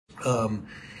Um,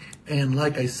 and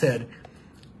like I said,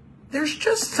 there's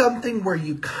just something where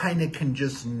you kind of can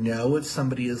just know if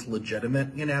somebody is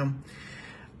legitimate, you know.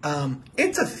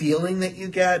 It's a feeling that you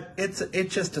get. It's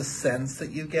just a sense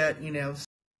that you get, you know.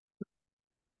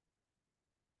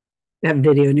 That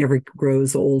video never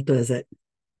grows old, does it?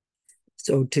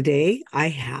 So today I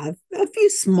have a few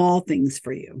small things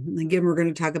for you. And again, we're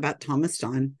going to talk about Thomas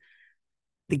John,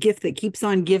 the gift that keeps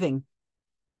on giving.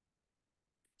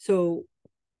 So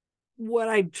what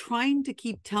I'm trying to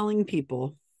keep telling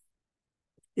people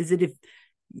is that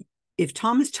if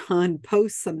Thomas John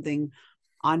posts something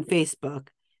on Facebook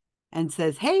and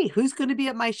says, "Hey, who's going to be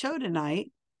at my show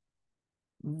tonight?"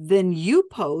 then you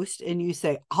post and you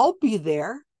say, "I'll be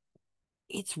there."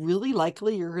 It's really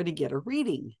likely you're going to get a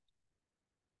reading.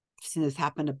 I've seen this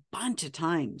happen a bunch of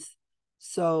times.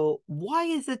 So why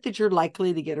is it that you're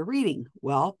likely to get a reading?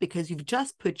 Well, because you've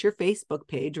just put your Facebook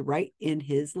page right in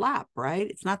his lap, right?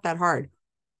 It's not that hard.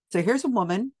 So here's a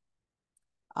woman.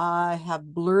 I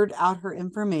have blurred out her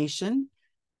information,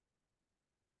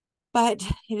 but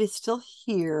it is still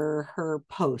here, her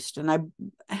post. And I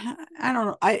don't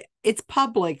know. It's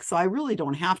public, so I really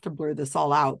don't have to blur this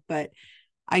all out, but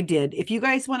I did. If you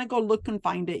guys want to go look and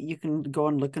find it, you can go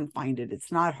and look and find it.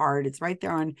 It's not hard. It's right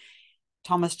there on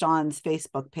Thomas John's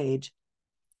Facebook page.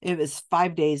 It was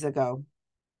 5 days ago.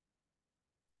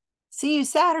 See you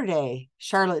Saturday,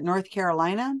 Charlotte, North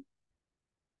Carolina.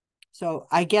 So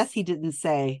I guess he didn't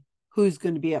say who's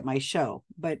going to be at my show,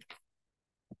 but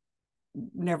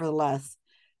nevertheless,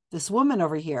 this woman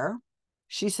over here,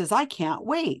 she says, "I can't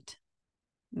wait."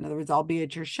 In other words, I'll be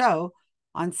at your show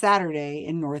on Saturday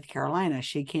in North Carolina.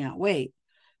 She can't wait.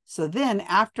 So then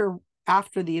after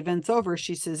the event's over,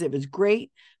 she says, "It was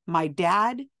great. My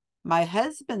dad, my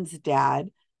husband's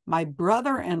dad, my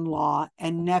brother-in-law,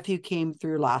 and nephew came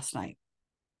through last night."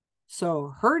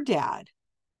 So her dad,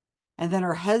 and then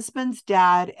her husband's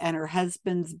dad and her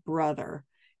husband's brother,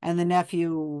 and the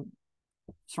nephew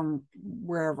from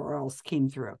wherever else came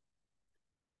through.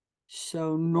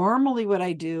 So normally what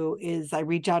I do is I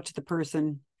reach out to the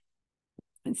person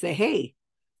and say, "Hey,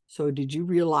 so did you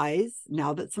realize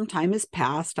now that some time has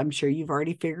passed, I'm sure you've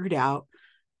already figured out,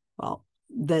 well,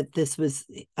 that this was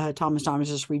Thomas John was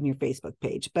just reading your Facebook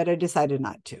page," but I decided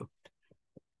not to.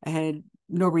 I had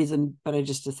no reason, but I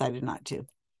just decided not to.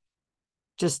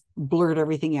 Just blurt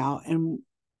everything out. And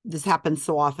this happens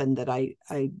so often that I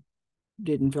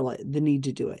didn't feel the need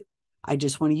to do it. I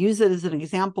just want to use it as an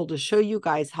example to show you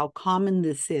guys how common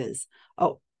this is.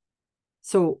 Oh,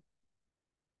 so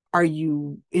are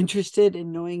you interested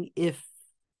in knowing if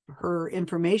her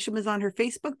information was on her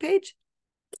Facebook page?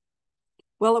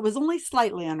 Well, it was only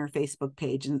slightly on her Facebook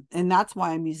page. And that's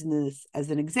why I'm using this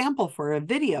as an example for a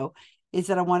video, is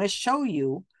that I want to show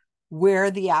you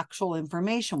where the actual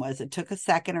information was. It took a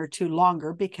second or two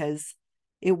longer because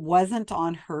it wasn't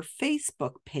on her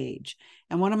Facebook page.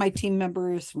 And one of my team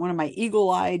members, one of my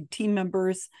eagle-eyed team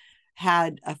members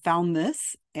had found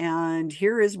this. And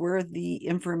here is where the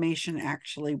information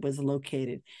actually was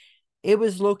located. It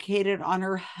was located on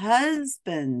her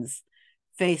husband's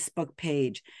Facebook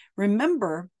page.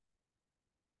 Remember,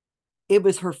 it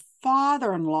was her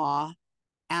father-in-law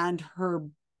and her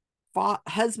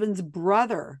husband's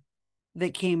brother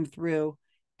that came through,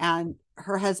 and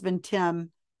her husband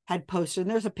Tim had posted,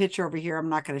 and there's a picture over here. I'm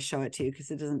not going to show it to you because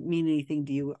it doesn't mean anything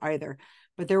to you either,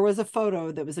 but there was a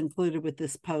photo that was included with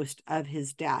this post of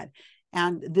his dad.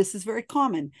 And this is very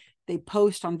common. They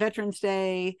post on Veterans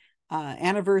Day,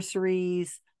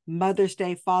 anniversaries, Mother's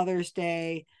Day, Father's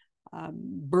Day,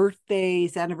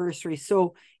 birthdays, anniversaries.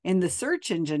 So in the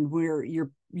search engine where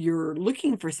you're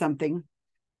looking for something,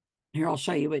 here I'll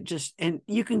show you it. Just, and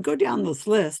you can go down this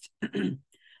list.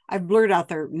 I've blurred out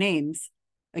their names.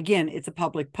 Again, it's a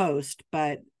public post,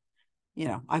 but you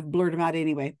know, I've blurred them out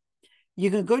anyway.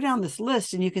 You can go down this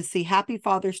list and you can see Happy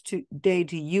Father's Day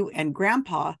to you and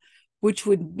Grandpa, which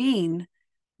would mean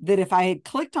that if I had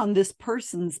clicked on this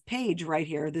person's page right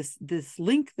here, this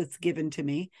link that's given to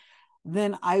me,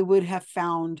 then I would have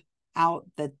found out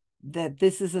that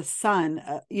this is a son,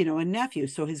 a nephew.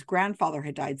 So his grandfather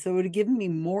had died. So it would have given me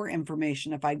more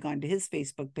information if I'd gone to his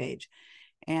Facebook page,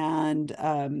 and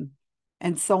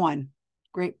so on.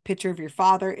 Great picture of your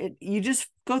father. You just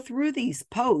go through these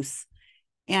posts,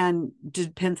 and it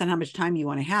depends on how much time you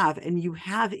want to have, and you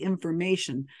have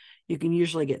information. You can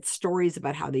usually get stories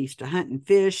about how they used to hunt and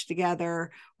fish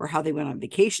together, or how they went on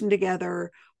vacation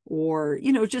together, or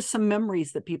just some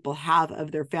memories that people have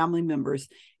of their family members,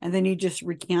 and then you just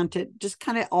recant it, just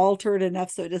kind of alter it enough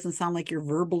so it doesn't sound like you're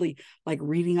verbally like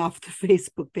reading off the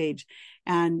Facebook page,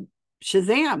 and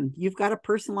Shazam, you've got a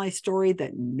personalized story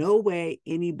that no way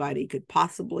anybody could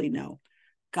possibly know.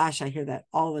 Gosh, I hear that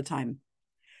all the time.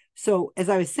 So, as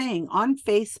I was saying, on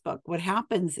Facebook, what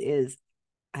happens is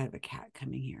I have a cat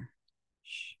coming here.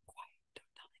 Shh, quiet.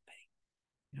 Don't tell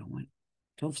anybody. You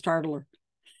don't startle her.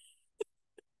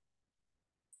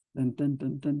 Dun, dun,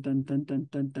 dun, dun, dun, dun, dun,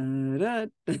 dun,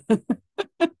 dun,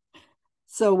 dun.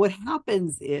 So what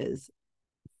happens is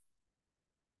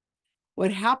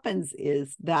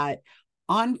that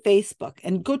on Facebook,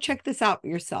 and go check this out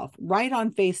yourself, right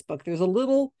on Facebook, there's a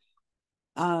little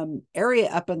area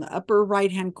up in the upper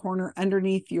right hand corner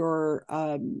underneath your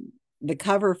the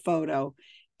cover photo,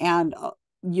 and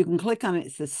you can click on it.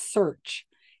 It says search,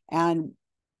 and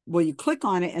well, you click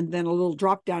on it, and then a little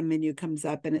drop down menu comes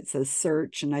up, and it says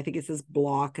search, and I think it says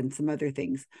block and some other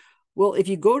things. Well, if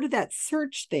you go to that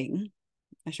search thing,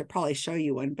 I should probably show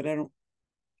you one, but I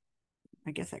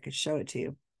guess I could show it to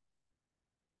you.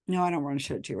 No, I don't want to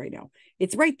show it to you right now.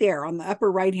 It's right there on the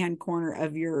upper right hand corner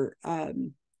of your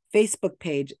Facebook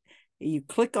page. You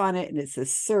click on it and it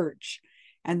says search.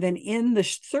 And then in the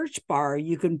search bar,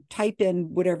 you can type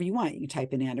in whatever you want. You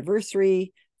type in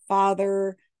anniversary,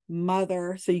 father,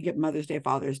 mother. So you get Mother's Day,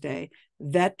 Father's Day,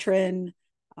 veteran,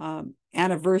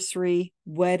 anniversary,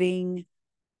 wedding.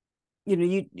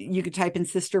 You could type in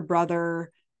sister,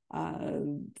 brother,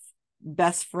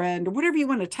 best friend, or whatever you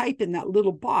want to type in that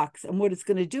little box. And what it's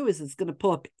going to do is it's going to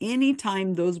pull up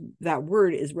anytime that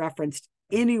word is referenced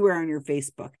anywhere on your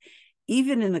Facebook,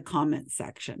 even in the comment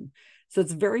section. So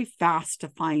it's very fast to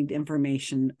find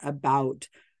information about,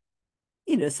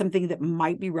 something that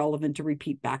might be relevant to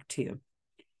repeat back to you.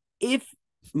 If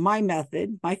my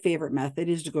favorite method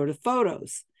is to go to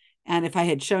photos. And if I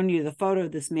had shown you the photo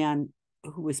of this man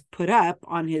who was put up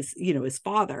on his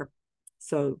father,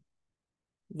 so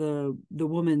the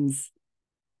woman's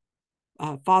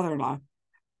father-in-law,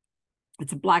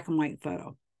 it's a black and white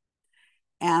photo.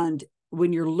 And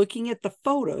when you're looking at the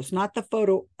photos, not the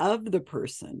photo of the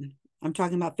person, I'm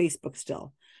talking about Facebook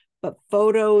still, but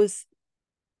photos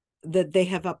that they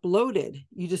have uploaded,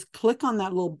 you just click on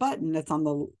that little button that's on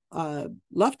the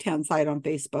left-hand side on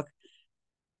Facebook,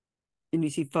 and you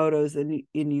see photos, and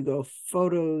you go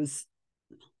photos,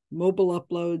 mobile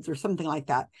uploads, or something like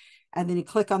that. And then you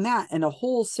click on that, and a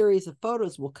whole series of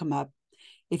photos will come up.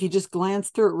 If you just glance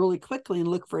through it really quickly and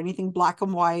look for anything black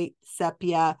and white,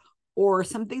 sepia, or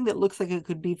something that looks like it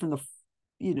could be from the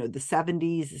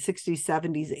 70s, 60s,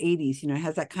 70s, 80s, it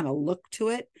has that kind of look to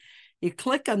it. You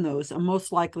click on those, and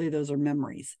most likely those are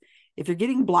memories. If you're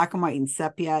getting black and white and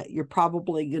sepia, you're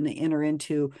probably going to enter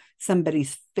into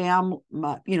somebody's family,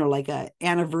 like an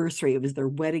anniversary. It was their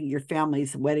wedding, your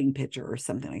family's wedding picture or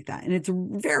something like that. And it's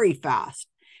very fast.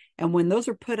 And when those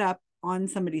are put up on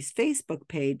somebody's Facebook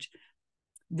page,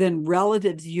 then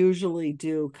relatives usually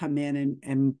do come in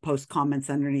and post comments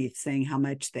underneath saying how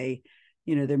much they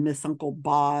miss Uncle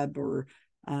Bob, or,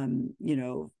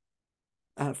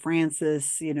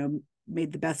 Francis,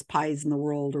 made the best pies in the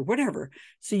world, or whatever.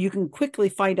 So you can quickly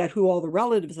find out who all the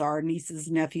relatives are, nieces,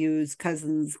 nephews,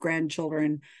 cousins,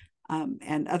 grandchildren,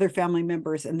 and other family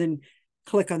members, and then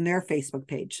click on their Facebook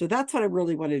page. So that's what I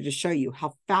really wanted to show you,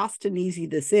 how fast and easy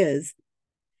this is,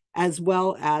 as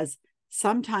well as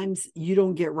sometimes you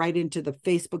don't get right into the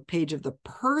Facebook page of the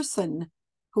person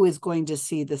who is going to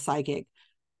see the psychic.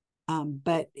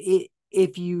 But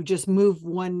if you just move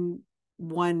one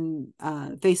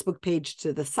Facebook page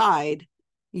to the side,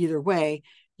 either way,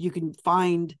 you can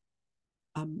find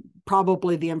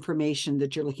probably the information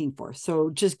that you're looking for. So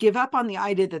just give up on the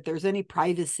idea that there's any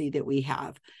privacy that we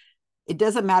have. It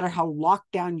doesn't matter how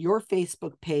locked down your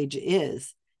Facebook page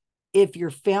is, if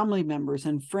your family members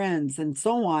and friends and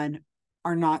so on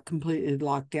are not completely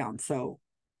locked down. So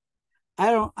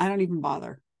I don't even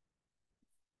bother.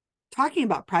 Talking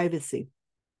about privacy,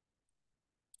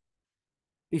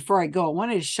 before I go, I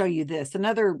wanted to show you this.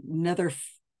 Another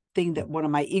thing that one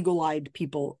of my eagle-eyed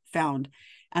people found.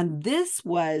 And this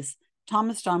was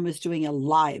Thomas John was doing a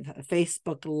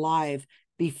Facebook live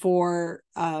before,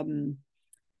 and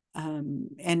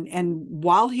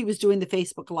while he was doing the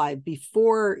Facebook live,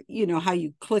 before, how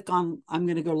you click on, I'm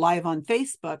going to go live on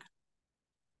Facebook,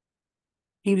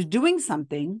 he was doing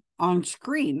something on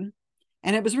screen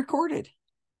and it was recorded.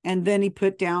 And then he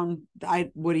put down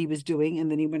what he was doing,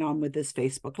 and then he went on with this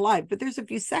Facebook Live. But there's a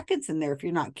few seconds in there. If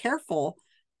you're not careful,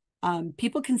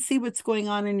 people can see what's going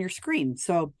on in your screen.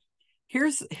 So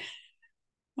here's,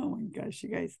 oh my gosh, you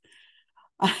guys.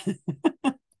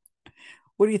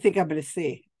 What do you think I'm going to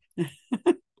see?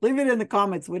 Leave it in the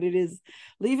comments what it is.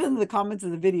 Leave it in the comments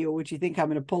of the video what you think I'm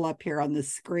going to pull up here on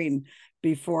this screen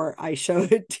before I show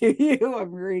it to you. I'm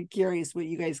very curious what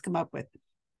you guys come up with.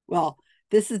 Well,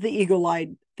 this is the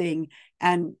eagle-eyed thing.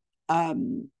 And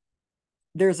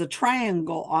there's a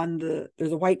triangle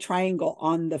there's a white triangle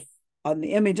on the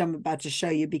image I'm about to show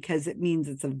you, because it means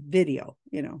it's a video,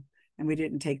 and we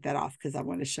didn't take that off because I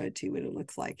want to show it to you what it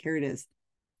looks like. Here it is.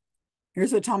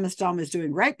 Here's what Thomas John was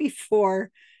doing right before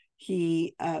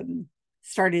he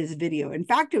started his video. In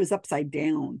fact, it was upside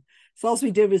down. So all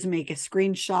we did was make a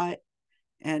screenshot,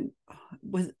 and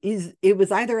it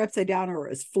was either upside down or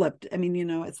it was flipped. I mean,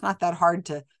 it's not that hard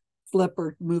to flip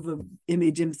or move an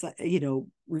image,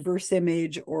 reverse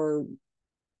image or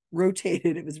rotate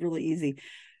it. It was really easy.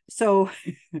 So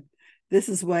this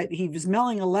is what he was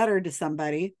mailing a letter to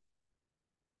somebody.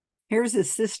 Here's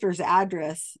his sister's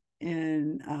address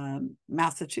in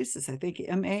Massachusetts. I think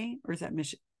MA, or is that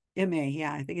Michigan? MA,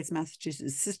 yeah, I think it's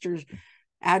Massachusetts. Sister's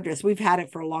address. We've had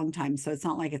it for a long time, so it's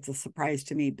not like it's a surprise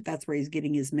to me, but that's where he's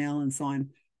getting his mail and so on.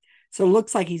 So it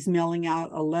looks like he's mailing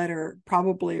out a letter,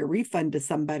 probably a refund to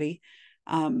somebody.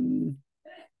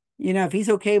 If he's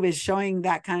okay with showing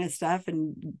that kind of stuff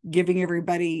and giving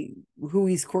everybody who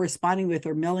he's corresponding with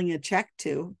or mailing a check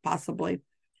to, possibly.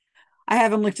 I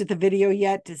haven't looked at the video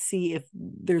yet to see if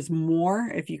there's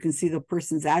more, if you can see the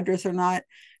person's address or not.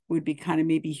 Would be kind of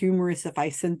maybe humorous if I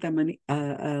sent them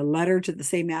a letter to the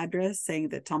same address saying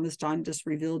that Thomas John just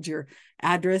revealed your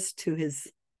address to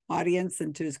his audience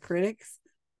and to his critics.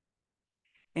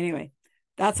 Anyway,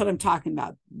 that's what I'm talking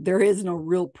about. There is no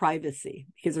real privacy,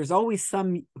 because there's always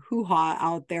some hoo-ha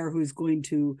out there who's going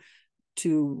to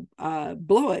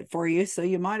blow it for you. So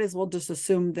you might as well just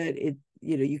assume that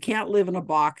you can't live in a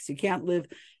box. You can't live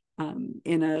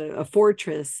in a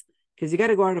fortress, because you got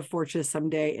to go out of a fortress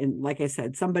someday. And like I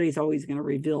said, somebody's always going to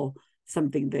reveal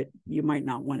something that you might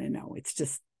not want to know.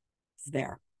 It's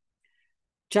there.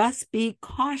 Just be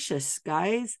cautious,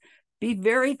 guys. Be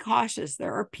very cautious.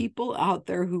 There are people out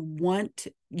there who want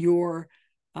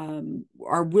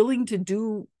are willing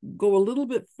to go a little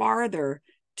bit farther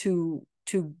to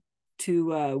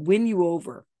win you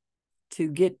over, to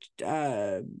get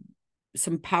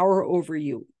some power over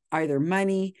you, either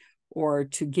money or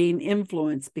to gain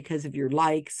influence because of your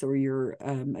likes or your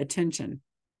attention.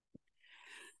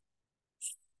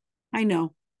 I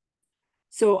know.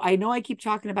 So I know I keep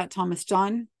talking about Thomas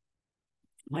John.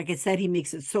 Like I said, he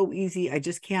makes it so easy. I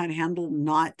just can't handle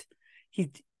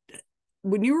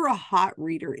when you're a hot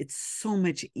reader, it's so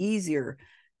much easier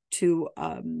to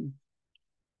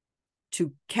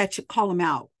call him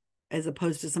out as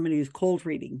opposed to somebody who's cold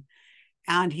reading.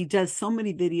 And he does so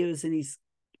many videos, and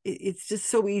it's just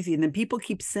so easy. And then people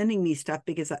keep sending me stuff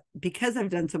because I've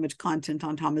done so much content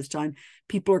on Thomas John.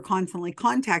 People are constantly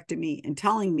contacting me and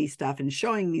telling me stuff and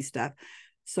showing me stuff.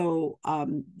 So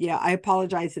yeah, I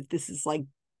apologize if this is like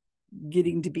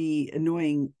getting to be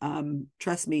annoying.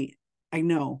 Trust me, I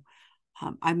know.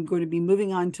 I'm going to be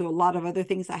moving on to a lot of other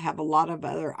things. I have a lot of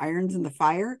other irons in the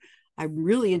fire. I'm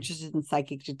really interested in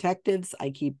psychic detectives.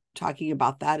 I keep talking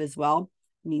about that as well.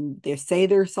 I mean, they say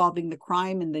they're solving the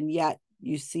crime, and then yet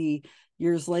you see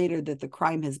years later that the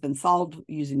crime has been solved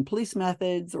using police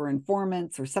methods or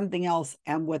informants or something else.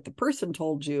 And what the person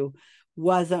told you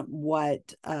wasn't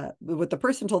what the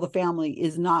person told the family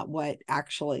is not what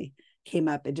actually came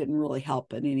up. It didn't really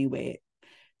help in any way.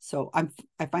 So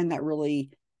I find that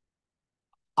really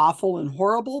awful and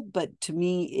horrible, but to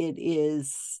me, it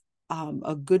is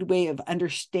a good way of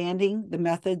understanding the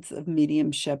methods of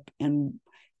mediumship and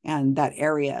that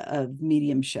area of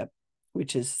mediumship,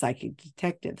 which is psychic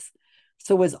detectives.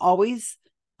 So as always,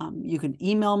 you can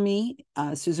email me,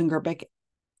 Susan Gerbic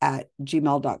at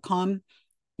gmail.com.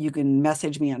 You can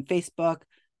message me on Facebook.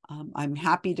 I'm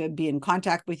happy to be in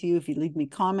contact with you. If you leave me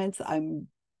comments,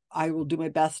 I will do my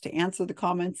best to answer the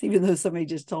comments, even though somebody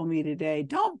just told me today,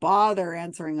 don't bother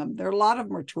answering them. A lot of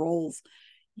them are trolls.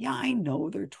 Yeah, I know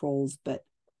they're trolls, but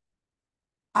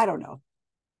I don't know.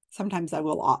 Sometimes I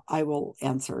will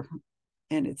answer,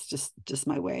 and it's just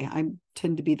my way. I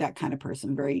tend to be that kind of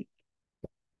person, very,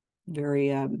 very,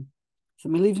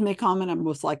 somebody leaves me a comment, I'm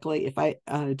most likely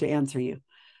to answer you.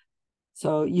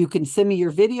 So you can send me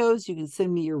your videos, you can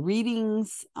send me your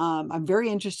readings. I'm very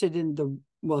interested in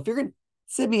if you're going to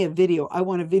send me a video, I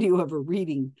want a video of a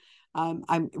reading.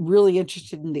 I'm really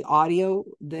interested in the audio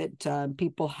that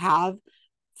people have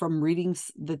from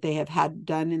readings that they have had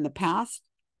done in the past.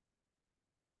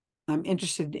 I'm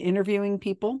interested in interviewing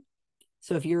people.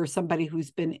 So if you're somebody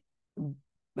who's been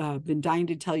dying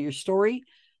to tell your story,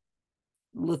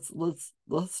 let's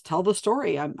tell the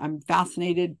story. I'm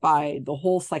fascinated by the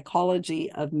whole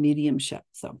psychology of mediumship.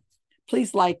 So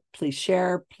please please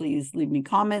share, please leave me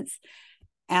comments,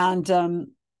 and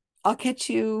I'll catch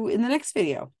you in the next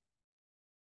video.